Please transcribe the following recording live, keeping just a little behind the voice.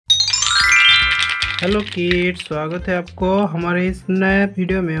Hello kids, स्वागत है आपको हमारे इस नए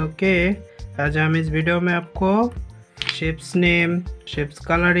वीडियो में। आज हम इस वीडियो में आपको shapes name, shapes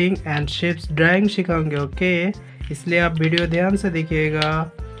colouring and shapes drawing सिखाएंगे। इसलिए आप वीडियो ध्यान से देखिएगा।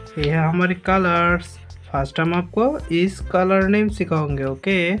 ये है हमारे कलर्स। फर्स्ट हम आपको इस कलर नेम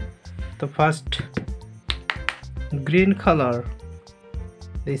सिखाएंगे। तो first green colour,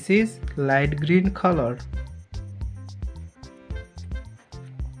 this is light green colour.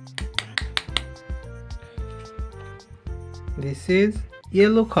 This is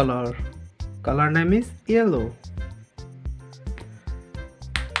yellow color. Color name is yellow.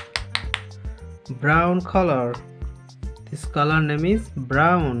 Brown color. This color name is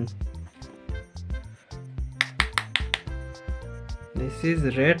brown. This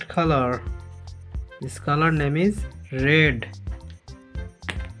is red color. This color name is red.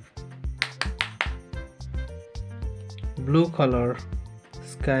 Blue color.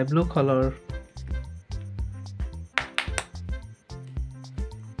 Sky blue color.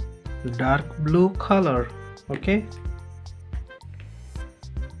 Dark blue color.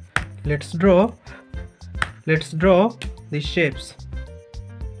 Let's draw these shapes.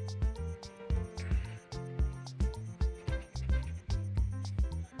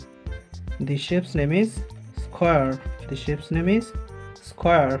 The shape's name is square. The shape's name is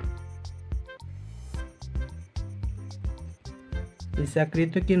square. इस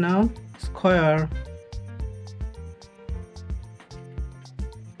आकृति की नाम square.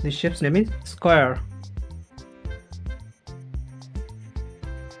 The shape's name is square.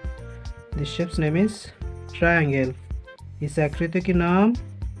 The shape's name is triangle. इस आकृति की नाम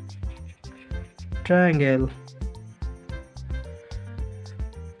triangle.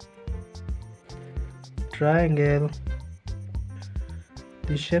 Triangle.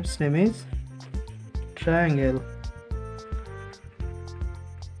 The shape's name is triangle.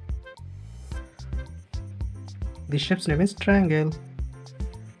 The shape's name is triangle.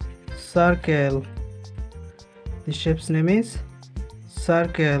 Circle. The shape's name is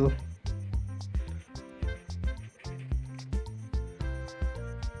circle.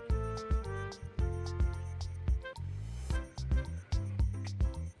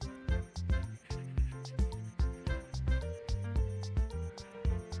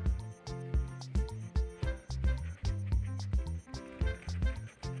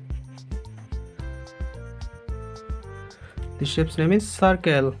 The shape's name is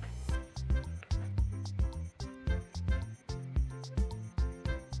circle.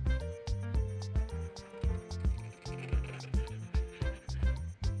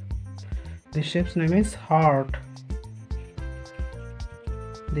 The shape's name is heart.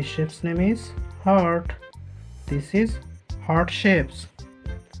 The shape's name is heart. This is heart shapes.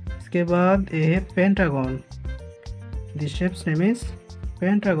 इसके बाद ये है pentagon. The shape's name is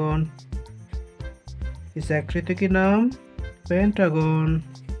pentagon. इस आकृति की नाम pentagon.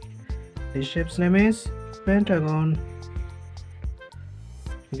 The shape's name is pentagon.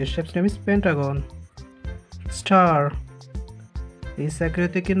 The shape's name is pentagon. Star. इस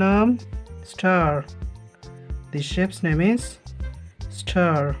आकृति की नाम star. The shape's name is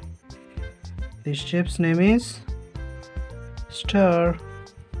star. The shape's name is star.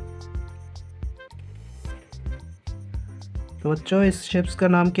 तो बच्चों, इस शेप्स का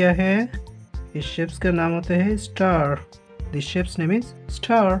नाम क्या है? इस शेप्स का नाम होते हैं star. The shape's name is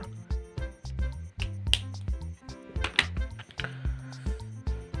star.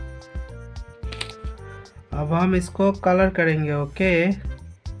 अब हम इसको कलर करेंगे।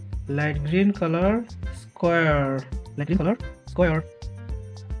 Light green colour square. Light green colour square.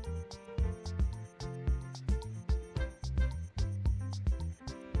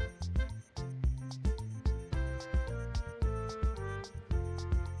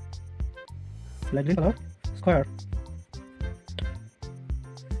 Light green colour square.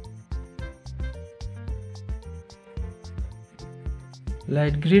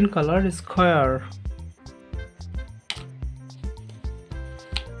 Light green colour square.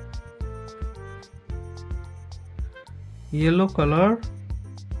 Yellow color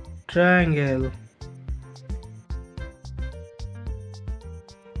triangle.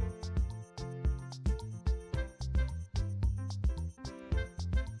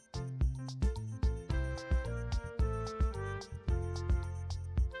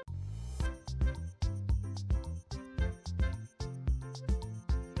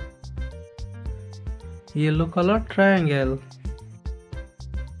 Yellow color triangle.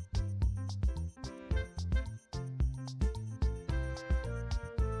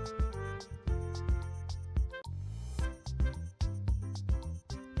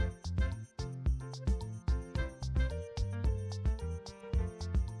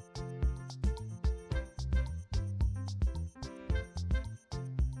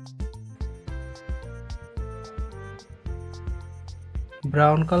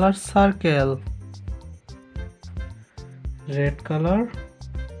 brown color circle, red color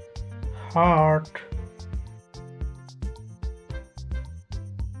heart,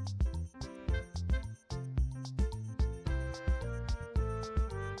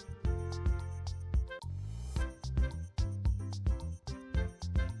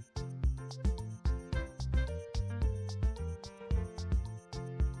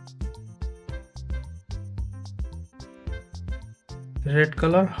 red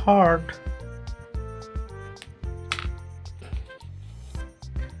color heart,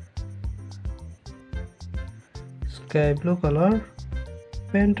 sky blue color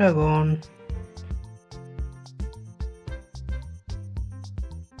pentagon,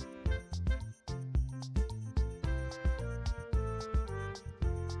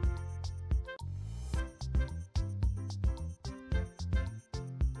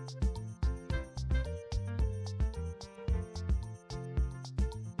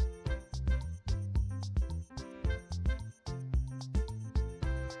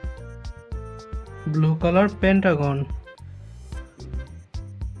 blue color pentagon,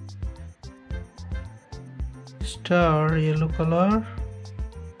 star yellow color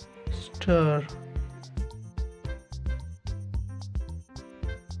star,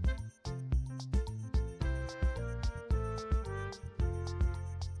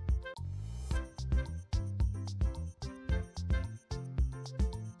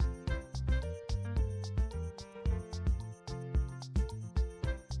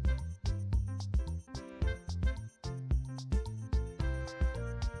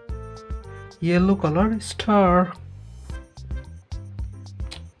 yellow color star,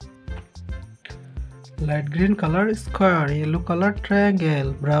 light green color square, yellow color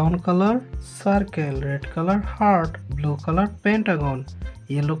triangle, brown color circle, red color heart, blue color pentagon,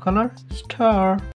 yellow color star.